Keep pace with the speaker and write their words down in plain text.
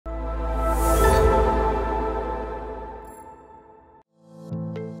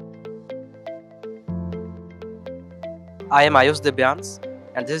I am Ayush Dibyans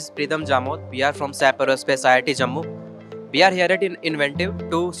and this is Preetham Jamod. We are from SAP Aerospace IIT Jammu. We are here at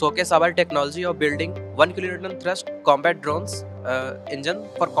INvenTiv to showcase our technology of building 1 kilonewton thrust combat drones engine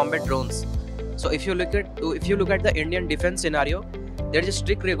for combat drones. So if you look at the Indian defense scenario, there is a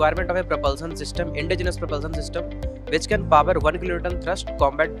strict requirement of a propulsion system, indigenous propulsion system, which can power 1 kilonewton thrust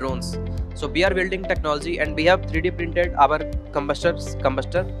combat drones. So we are building technology and we have 3D printed our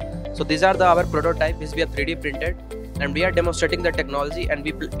combustor. So these are our prototype which we have 3D printed, and we are demonstrating the technology, and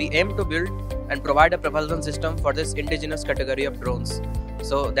we aim to build and provide a propulsion system for this indigenous category of drones.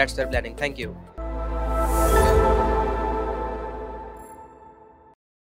 So that's their planning. Thank you.